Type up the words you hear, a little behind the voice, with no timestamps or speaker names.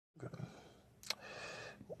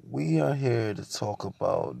We are here to talk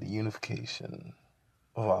about the unification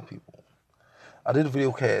of our people. I did a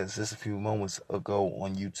video cast just a few moments ago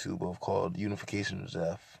on YouTube of called Unification of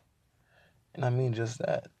Death. And I mean just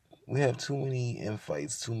that. We have too many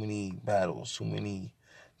infights, too many battles, too many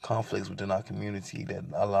conflicts within our community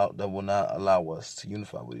that will not allow us to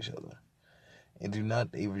unify with each other. And do not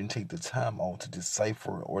even take the time out to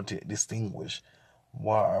decipher or to distinguish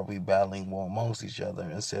why are we battling war amongst each other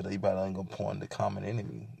instead of battling upon the common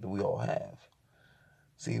enemy that we all have.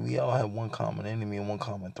 See, we all have one common enemy and one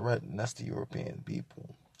common threat, and that's the European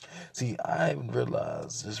people. See, I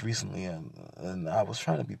realized just recently, and I was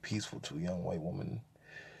trying to be peaceful to a young white woman,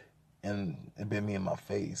 and it bit me in my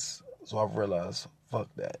face. So I've realized, fuck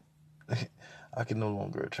that. I can no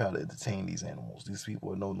longer try to entertain these animals. These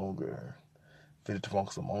people are no longer fitted to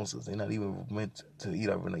function amongst us. They're not even meant to eat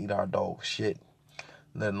our dog shit,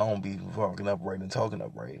 let alone be walking upright and talking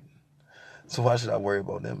upright. So why should I worry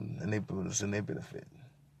about them and their benefit?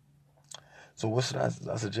 So what should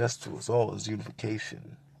I suggest to us all is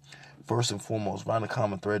unification. First and foremost, find a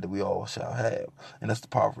common thread that we all shall have, and that's the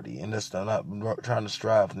poverty, and that's not trying to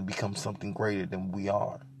strive to become something greater than we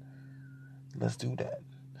are. Let's do that.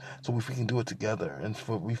 So if we can do it together and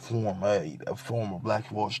reform a form of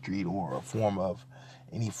Black Wall Street or a form of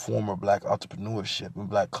any form of Black entrepreneurship and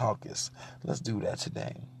Black caucus, let's do that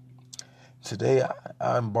today. Today,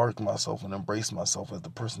 I embarked myself and embraced myself as the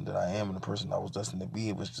person that I am and the person I was destined to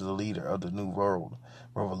be, which is the leader of the new world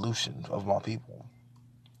revolution of my people.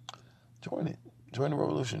 Join it. Join the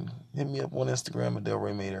revolution. Hit me up on Instagram at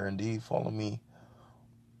Delray Made R&D. Follow me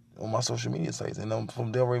on my social media sites. And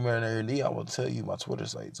from Delray Made R&D, I will tell you my Twitter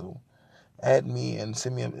site. So add me and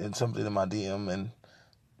send me something in my DM, and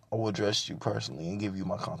I will address you personally and give you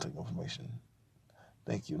my contact information.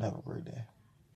 Thank you and have a great day.